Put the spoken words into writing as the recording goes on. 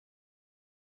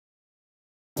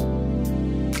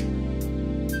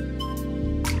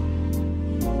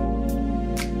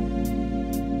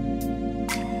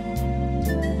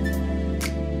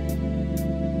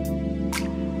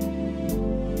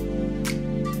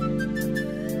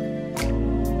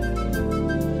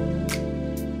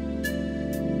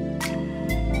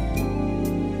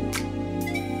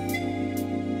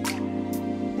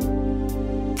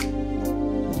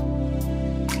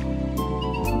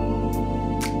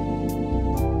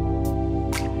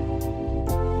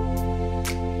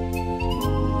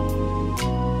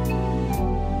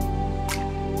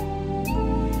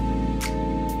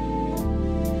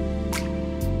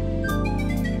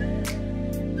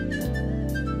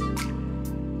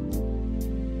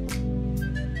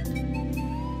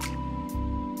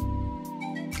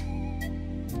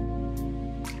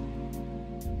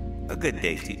good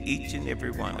day to each and every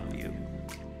one of you.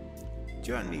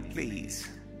 Join me, please,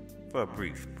 for a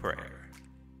brief prayer.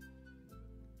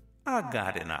 Our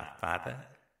God and our Father,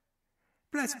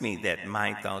 bless me that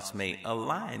my thoughts may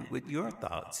align with your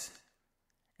thoughts,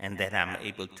 and that I'm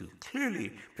able to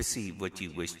clearly perceive what you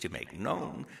wish to make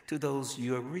known to those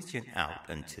you are reaching out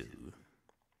unto.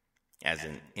 As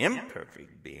an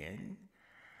imperfect being,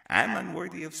 I'm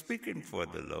unworthy of speaking for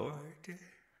the Lord.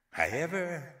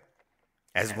 However,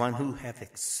 as one who hath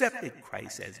accepted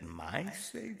Christ as my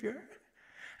Savior,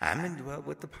 I'm indwelt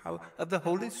with the power of the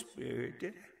Holy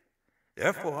Spirit.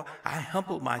 Therefore, I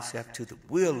humble myself to the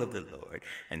will of the Lord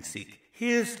and seek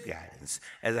His guidance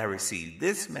as I receive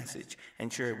this message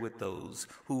and share it with those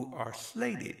who are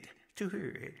slated to hear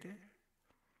it.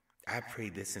 I pray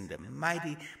this in the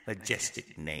mighty,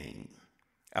 majestic name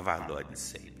of our Lord and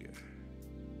Savior,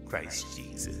 Christ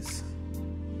Jesus.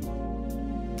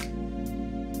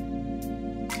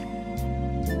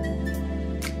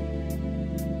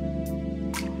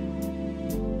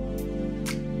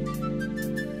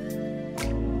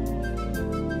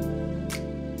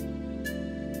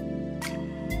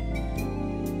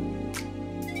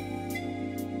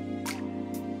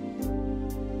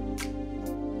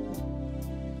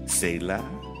 Selah.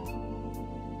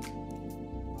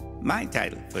 My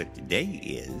title for today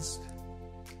is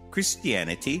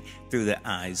Christianity Through the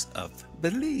Eyes of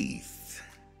Belief.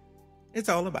 It's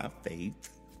all about faith.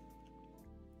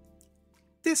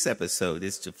 This episode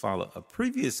is to follow a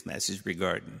previous message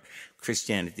regarding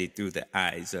Christianity through the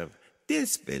eyes of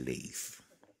disbelief.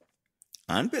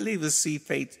 Unbelievers see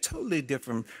faith totally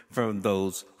different from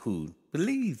those who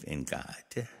believe in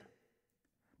God.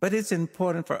 But it's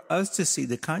important for us to see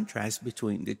the contrast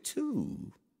between the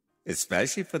two,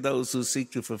 especially for those who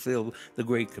seek to fulfill the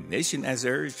Great Commission as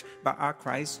urged by our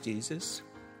Christ Jesus.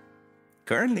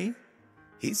 Currently,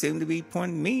 He seemed to be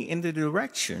pointing me in the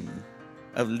direction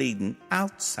of leading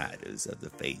outsiders of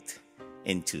the faith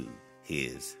into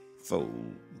His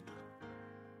fold.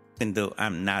 And though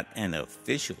I'm not an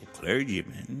official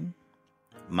clergyman,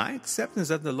 my acceptance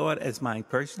of the Lord as my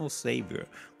personal Savior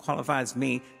qualifies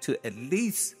me to at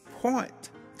least point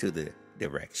to the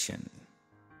direction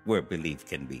where belief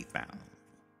can be found.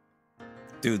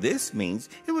 Through this means,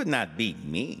 it would not be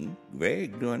me,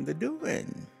 Greg, doing the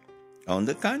doing. On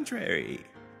the contrary,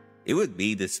 it would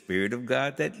be the Spirit of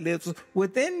God that lives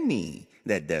within me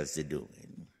that does the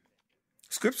doing.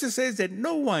 Scripture says that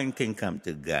no one can come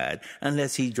to God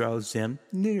unless He draws them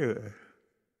near.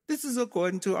 This is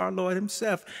according to our Lord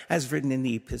Himself, as written in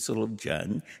the Epistle of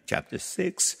John, chapter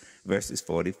 6, verses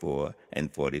 44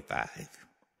 and 45,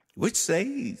 which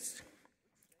says,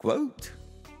 quote,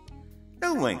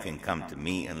 "No one can come to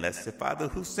me unless the Father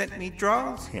who sent me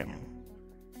draws him,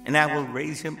 and I will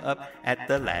raise him up at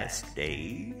the last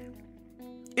day.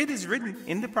 It is written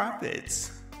in the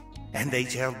prophets, and they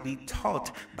shall be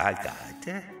taught by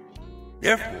God.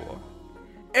 Therefore,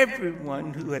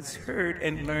 everyone who has heard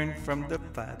and learned from the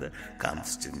Father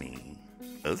comes to me."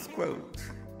 Close quote.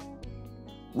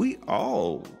 We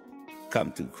all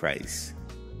come to Christ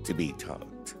to be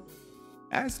taught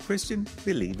as Christian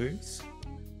believers.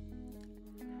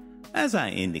 As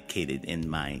I indicated in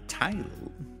my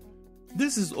title,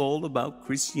 this is all about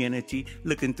Christianity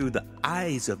looking through the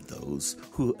eyes of those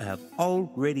who have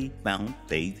already found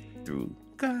faith through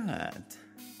God,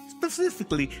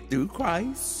 specifically through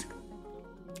Christ.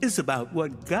 It's about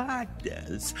what God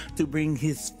does to bring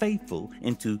His faithful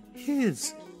into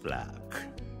His flock.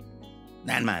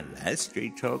 Now, in my last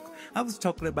straight talk, I was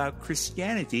talking about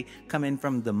Christianity coming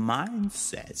from the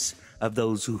mindsets of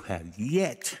those who have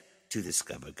yet to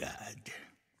discover God.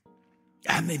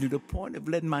 I made it a point of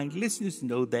letting my listeners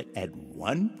know that at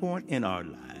one point in our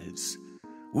lives,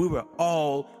 we were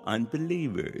all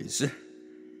unbelievers,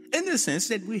 in the sense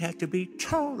that we had to be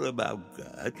taught about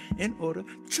God in order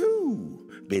to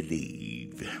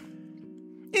believe.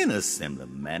 In a similar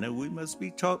manner, we must be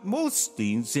taught most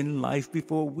things in life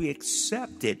before we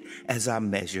accept it as our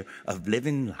measure of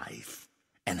living life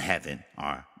and having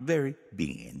our very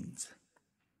beings.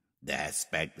 The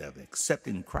aspect of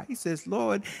accepting Christ as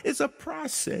Lord is a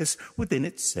process within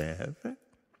itself.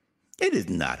 It is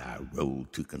not our role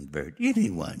to convert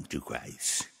anyone to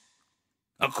Christ.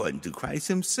 According to Christ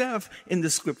Himself in the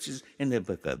scriptures in the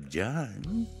book of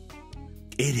John,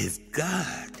 it is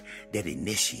God that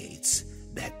initiates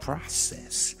that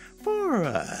process for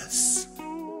us.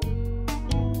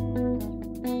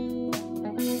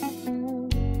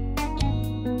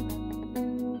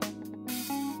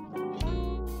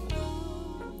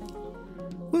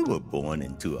 We were born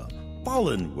into a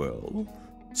fallen world,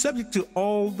 subject to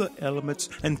all the elements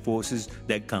and forces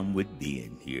that come with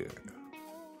being here.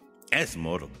 As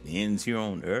mortal beings here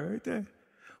on earth,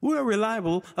 we are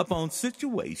reliable upon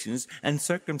situations and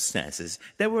circumstances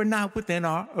that were not within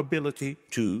our ability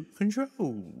to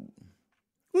control.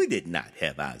 We did not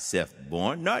have ourselves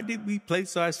born, nor did we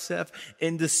place ourselves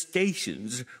in the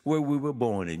stations where we were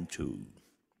born into.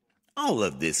 All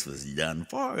of this was done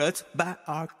for us by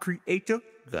our Creator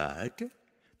God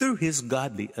through His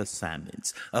godly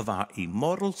assignments of our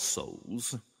immortal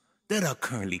souls that are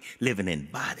currently living in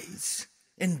bodies,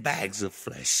 in bags of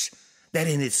flesh, that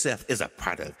in itself is a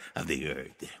product of the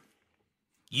earth.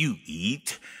 You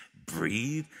eat,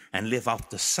 breathe, and live off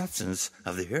the substance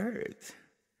of the earth.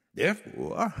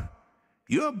 Therefore,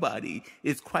 your body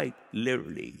is quite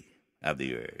literally of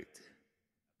the earth.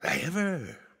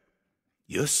 However,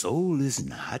 your soul is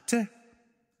not.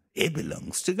 It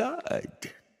belongs to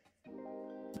God.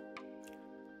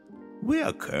 We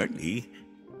are currently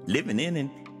living in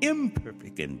an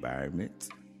imperfect environment,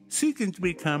 seeking to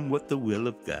become what the will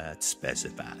of God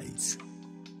specifies.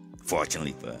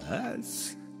 Fortunately for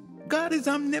us, God is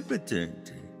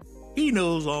omnipotent. He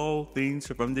knows all things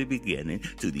from the beginning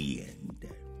to the end.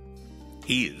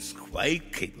 He is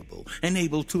quite capable and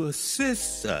able to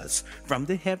assist us from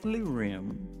the heavenly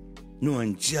realm,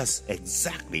 knowing just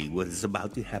exactly what is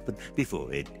about to happen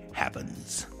before it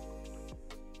happens.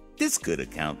 This could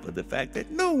account for the fact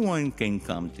that no one can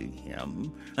come to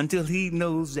Him until He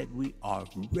knows that we are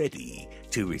ready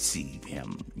to receive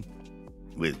Him.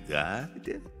 With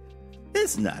God,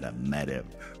 it's not a matter of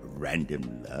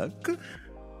random luck,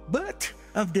 but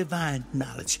of divine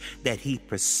knowledge that He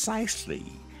precisely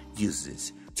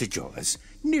uses to draw us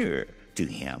nearer to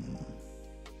Him.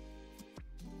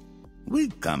 We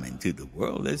come into the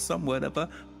world as somewhat of a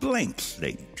blank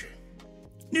slate.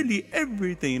 Nearly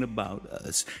everything about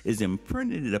us is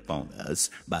imprinted upon us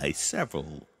by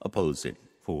several opposing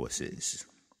forces.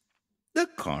 The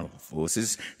carnal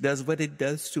forces does what it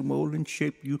does to mold and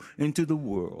shape you into the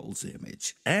world's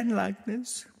image and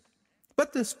likeness.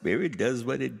 But the Spirit does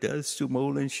what it does to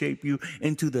mold and shape you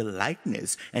into the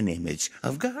likeness and image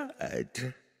of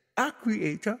God, our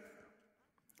Creator.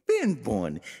 Being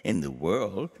born in the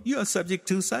world, you are subject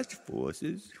to such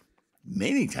forces,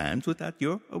 many times without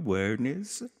your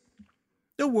awareness.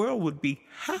 The world would be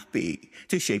happy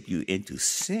to shape you into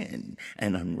sin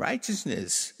and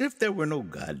unrighteousness if there were no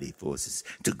godly forces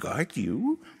to guard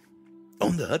you.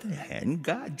 On the other hand,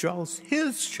 God draws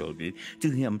His children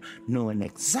to Him knowing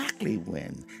exactly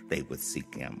when they would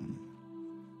seek Him.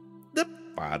 The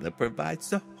Father provides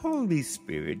the Holy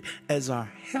Spirit as our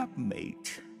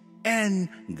helpmate and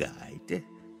guide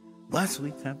once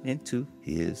we come into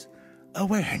His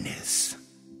awareness.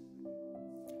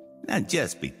 Now,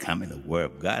 just becoming aware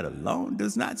of God alone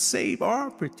does not save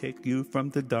or protect you from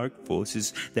the dark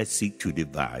forces that seek to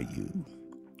devour you.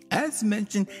 As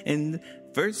mentioned in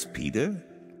 1 Peter,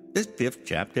 the 5th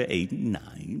chapter, 8 and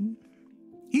 9,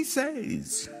 he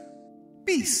says,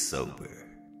 "Be sober,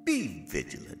 be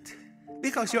vigilant,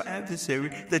 because your adversary,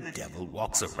 the devil,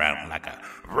 walks around like a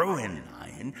roaring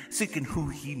lion, seeking who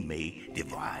he may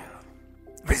devour.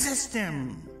 Resist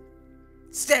him,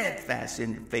 steadfast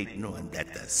in the faith, knowing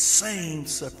that the same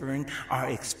suffering are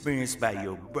experienced by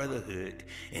your brotherhood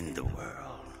in the world."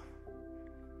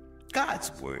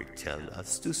 God's word tells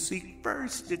us to seek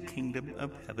first the kingdom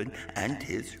of heaven and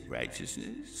His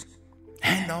righteousness,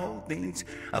 and all things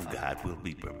of God will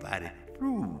be provided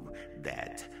through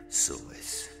that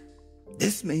source.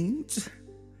 This means,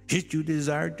 should you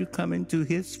desire to come into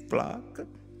His flock,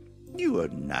 you are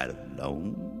not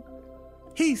alone.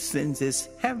 He sends His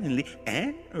heavenly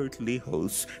and earthly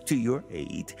hosts to your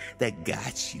aid that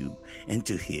guides you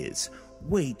into His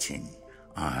waiting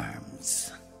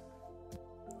arms.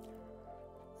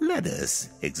 Let us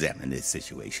examine this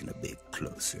situation a bit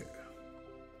closer.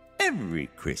 Every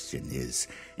Christian is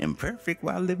imperfect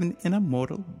while living in a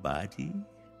mortal body.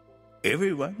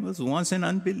 Everyone was once an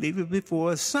unbeliever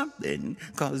before something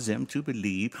caused them to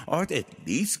believe, or at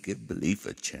least give belief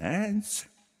a chance.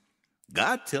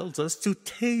 God tells us to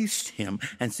taste Him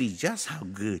and see just how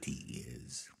good He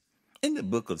is. In the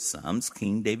book of Psalms,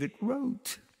 King David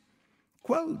wrote,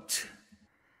 quote,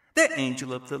 "The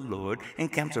angel of the Lord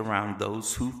encamps around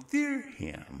those who fear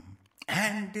Him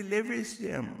and delivers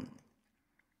them."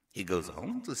 He goes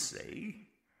on to say,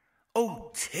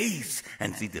 "Oh, taste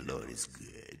and see the Lord is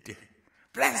good.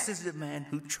 Blessed is the man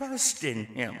who trusts in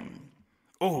Him.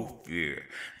 Oh, fear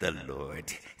the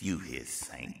Lord, you His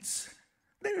saints.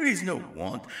 There is no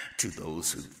want to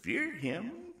those who fear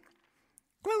Him."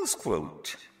 Close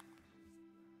quote.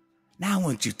 Now I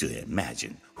want you to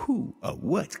imagine who or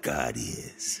what God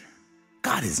is.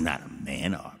 God is not a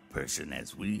man or a person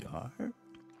as we are.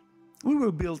 We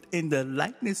were built in the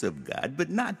likeness of God, but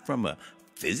not from a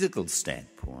physical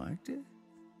standpoint.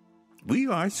 We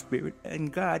are spirit,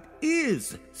 and God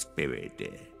is spirit.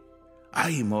 Our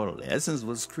immortal essence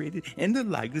was created in the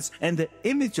likeness and the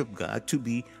image of God to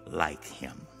be like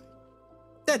Him.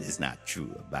 That is not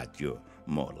true about your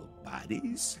mortal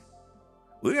bodies.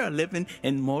 We are living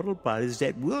in mortal bodies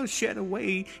that will shed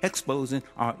away, exposing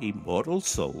our immortal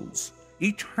souls,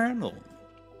 eternal,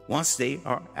 once they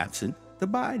are absent the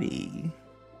body.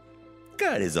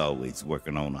 God is always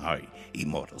working on our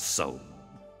immortal soul.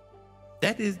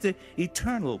 That is the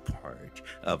eternal part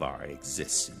of our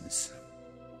existence.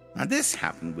 Now, this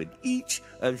happened with each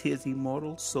of His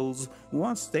immortal souls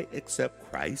once they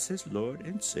accept Christ as Lord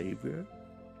and Savior.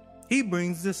 He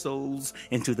brings the souls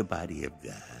into the body of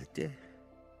God.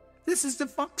 This is the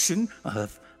function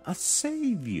of a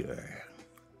Savior.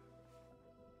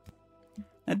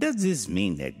 Now, does this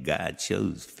mean that God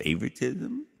shows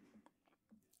favoritism?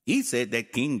 He said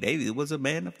that King David was a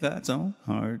man of God's own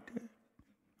heart.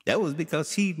 That was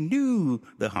because He knew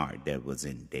the heart that was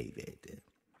in David.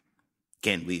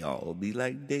 Can we all be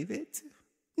like David?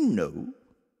 No.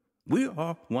 We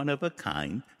are one of a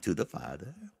kind to the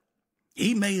Father.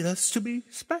 He made us to be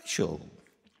special.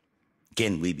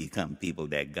 Can we become people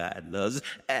that God loves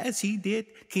as He did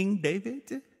King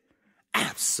David?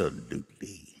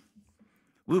 Absolutely.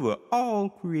 We were all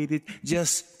created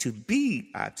just to be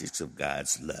objects of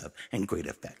God's love and great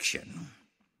affection.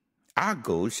 Our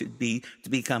goal should be to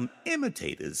become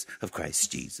imitators of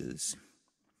Christ Jesus.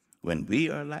 When we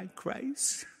are like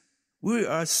Christ, we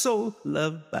are so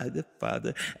loved by the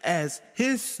Father as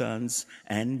His sons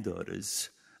and daughters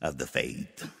of the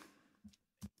faith.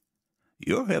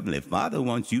 Your Heavenly Father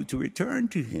wants you to return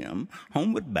to Him,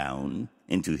 homeward bound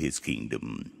into His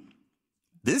kingdom.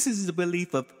 This is the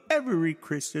belief of every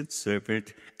Christian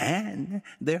servant and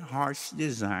their heart's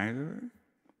desire.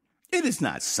 It is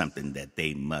not something that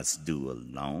they must do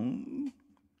alone.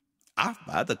 Our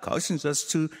Father cautions us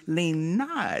to lean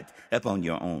not upon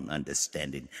your own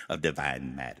understanding of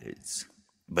divine matters,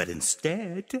 but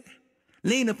instead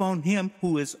lean upon Him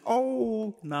who is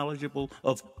all knowledgeable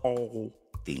of all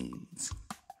things.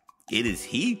 It is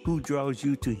He who draws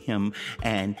you to Him,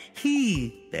 and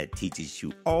He that teaches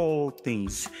you all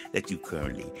things that you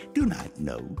currently do not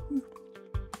know.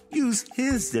 Use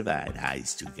His divine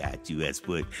eyes to guide you as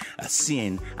would a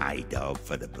seeing eye dog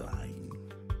for the blind.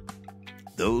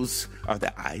 Those are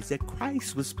the eyes that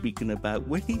Christ was speaking about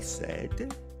when He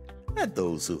said, "Let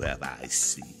those who have eyes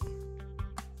see."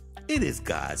 It is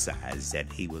God's eyes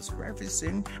that He was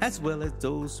referencing, as well as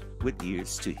those with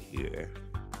ears to hear.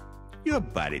 Your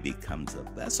body becomes a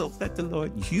vessel that the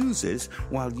Lord uses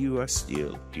while you are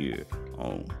still here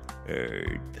on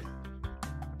earth.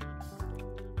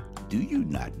 Do you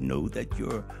not know that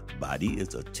your body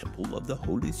is a temple of the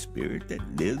Holy Spirit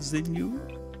that lives in you,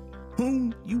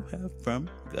 whom you have from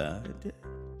God?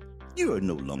 You are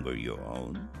no longer your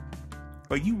own,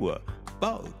 for you were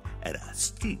bought at a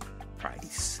steep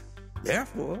price.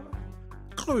 Therefore,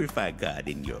 glorify God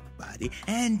in your body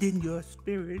and in your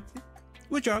spirit,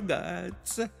 which are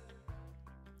God's.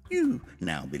 You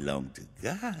now belong to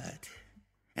God,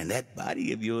 and that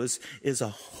body of yours is a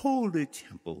holy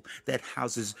temple that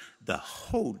houses the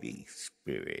Holy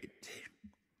Spirit.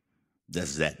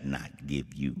 Does that not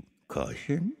give you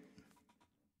caution?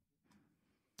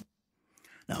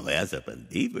 Now, as a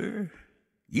believer,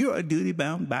 you are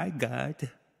duty-bound by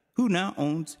God, who now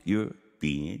owns your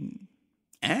being,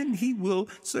 and He will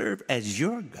serve as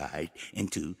your guide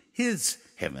into His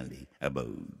heavenly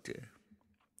abode.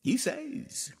 He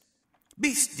says,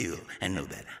 "Be still and know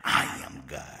that I am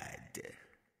God."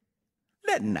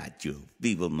 Let not your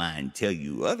feeble mind tell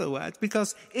you otherwise,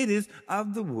 because it is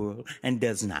of the world and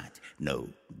does not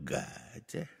know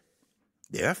God.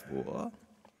 Therefore,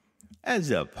 as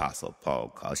the Apostle Paul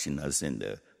cautioned us in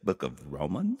the book of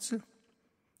Romans,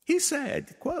 he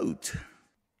said, quote,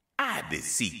 "I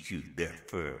beseech you,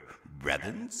 therefore,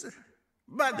 brethren,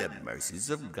 by the mercies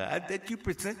of God, that you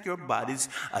present your bodies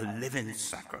a living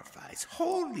sacrifice,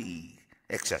 holy,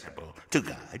 acceptable to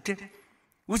God,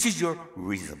 which is your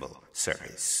reasonable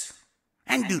service.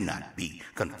 And do not be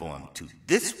conformed to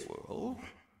this world,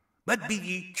 but be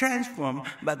ye transformed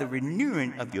by the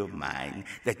renewing of your mind,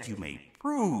 that you may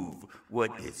prove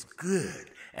what is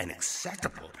good and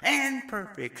acceptable and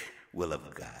perfect will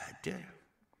of God."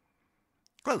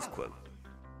 Close quote.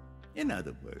 In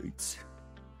other words,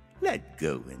 let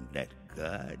go and let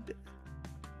God.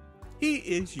 He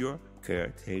is your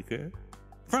caretaker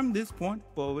from this point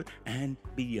forward and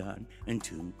beyond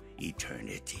into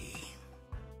eternity.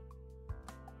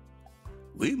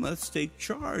 We must take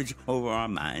charge over our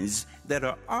minds that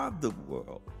are of the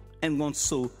world and want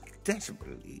so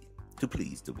desperately to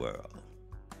please the world.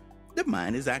 The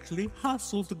mind is actually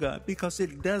hostile to God because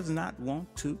it does not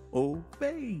want to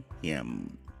obey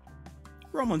Him.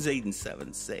 Romans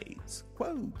 8:7 says,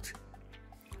 quote,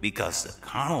 because the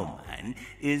carnal mind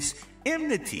is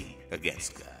enmity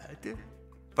against God,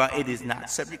 for it is not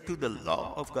subject to the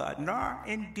law of God, nor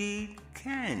indeed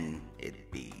can it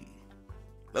be.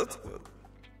 Close quote.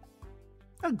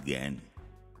 Again,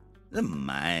 the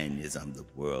mind is of the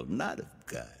world, not of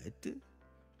God.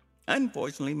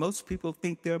 Unfortunately, most people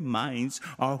think their minds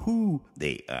are who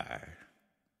they are.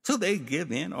 So they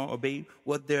give in or obey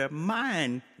what their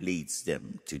mind leads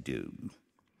them to do.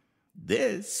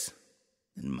 This,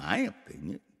 in my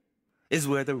opinion, is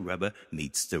where the rubber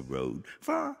meets the road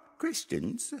for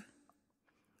Christians.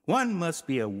 One must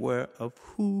be aware of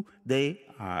who they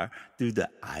are through the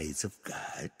eyes of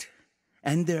God,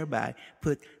 and thereby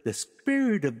put the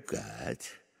Spirit of God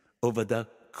over the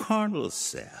carnal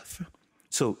self,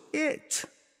 so it,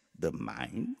 the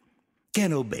mind,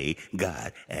 can obey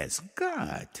God as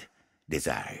God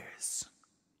desires.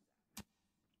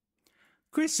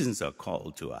 Christians are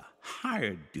called to a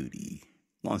higher duty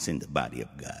once in the body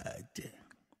of God.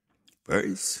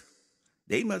 First,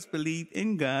 they must believe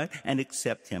in God and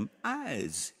accept Him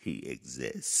as He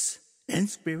exists, in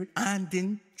spirit and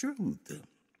in truth.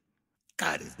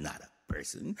 God is not a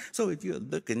person, so if you're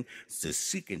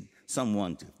seeking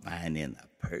someone to find in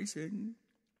a person,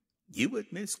 you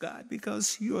would miss God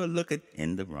because you are looking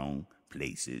in the wrong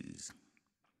places.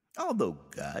 Although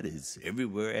God is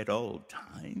everywhere at all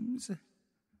times,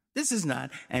 this is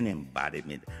not an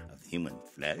embodiment of human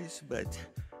flesh, but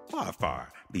far,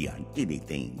 far beyond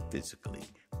anything physically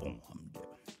formed.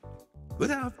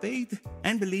 Without faith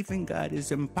and belief in God,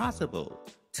 it's impossible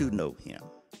to know Him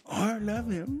or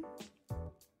love Him.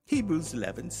 Hebrews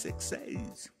 11:6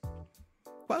 says,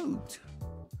 quote,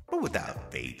 but without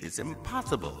faith it's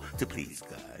impossible to please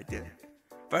God.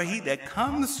 For he that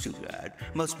comes to God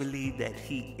must believe that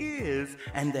He is,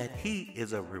 and that He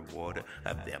is a rewarder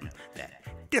of them that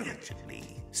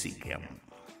diligently seek Him.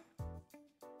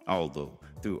 Although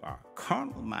through our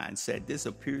carnal mindset this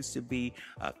appears to be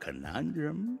a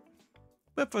conundrum,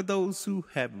 but for those who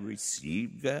have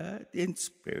received God in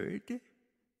spirit,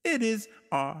 it is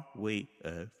our way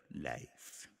of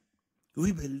life.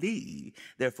 We believe,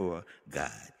 therefore,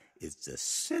 God is the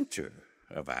center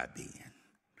of our being,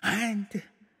 and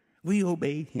we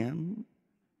obey Him.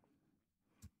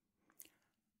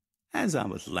 As I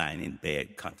was lying in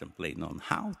bed contemplating on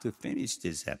how to finish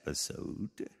this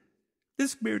episode, the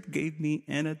Spirit gave me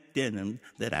an addendum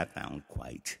that I found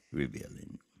quite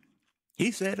revealing.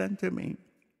 He said unto me,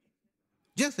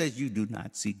 just as you do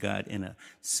not see God in a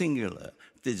singular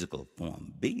physical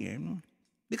form being,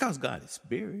 because God is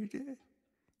spirit,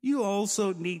 you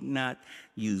also need not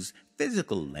use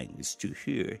physical language to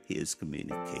hear His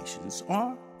communications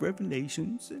or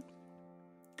revelations.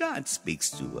 God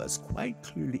speaks to us quite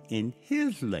clearly in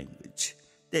His language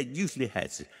that usually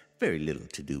has very little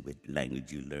to do with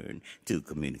language you learn to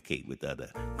communicate with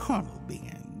other carnal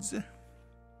beings.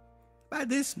 By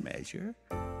this measure,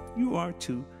 you are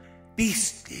to be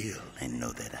still and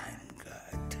know that I am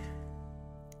God.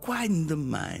 Quieten the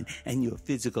mind and your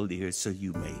physical ears so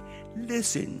you may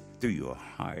listen through your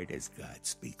heart as God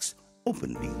speaks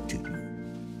openly to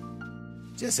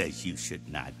you. Just as you should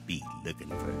not be looking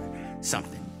for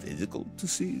something physical to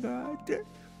see God,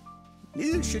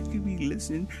 neither should you be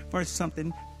listening for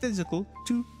something physical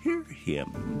to hear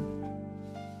Him.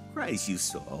 Christ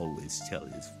used to always tell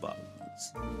His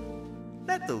followers,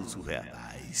 let those who have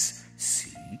eyes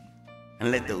see,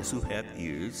 and let those who have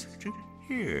ears to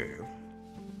hear.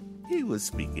 He was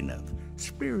speaking of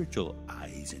spiritual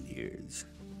eyes and ears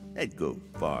that go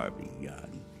far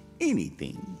beyond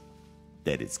anything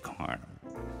that is carnal.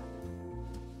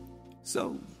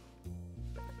 So,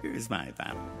 here's my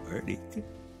final verdict.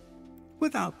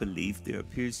 Without belief, there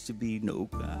appears to be no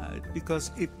God,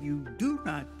 because if you do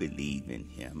not believe in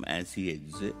Him as He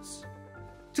exists,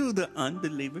 to the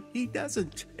unbeliever, He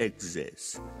doesn't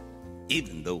exist.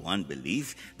 Even though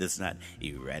unbelief does not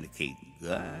eradicate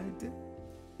God,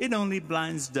 it only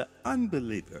blinds the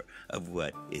unbeliever of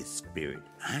what is spirit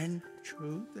and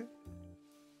truth.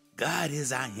 God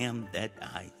is I am that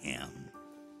I am.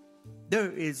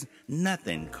 There is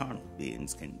nothing carnal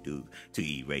beings can do to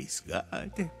erase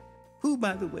God, who,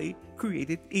 by the way,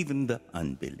 created even the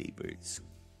unbelievers.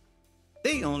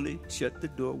 They only shut the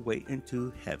doorway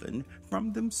into heaven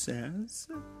from themselves.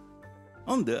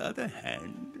 On the other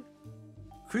hand,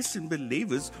 Christian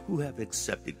believers who have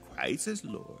accepted Christ as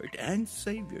Lord and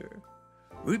Savior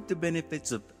reap the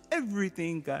benefits of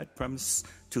everything God promised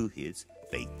to his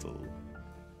faithful.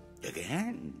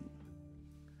 Again,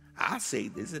 I say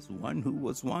this as one who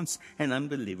was once an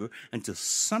unbeliever until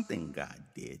something God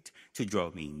did to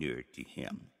draw me near to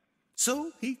him,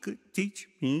 so he could teach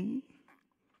me.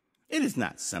 It is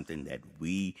not something that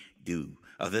we do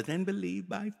other than believe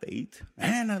by faith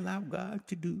and allow God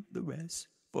to do the rest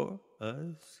for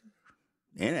us.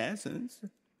 In essence,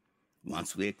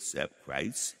 once we accept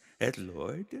Christ as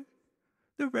Lord,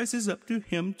 the rest is up to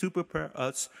him to prepare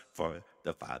us for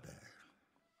the Father.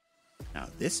 Now,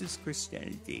 this is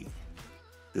Christianity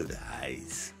through the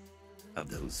eyes of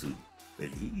those who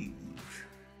believe.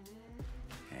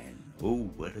 And oh,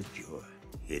 what a joy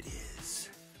it is.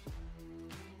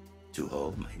 To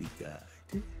Almighty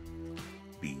God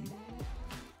be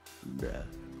the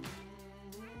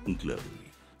glory.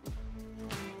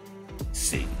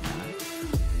 Sing.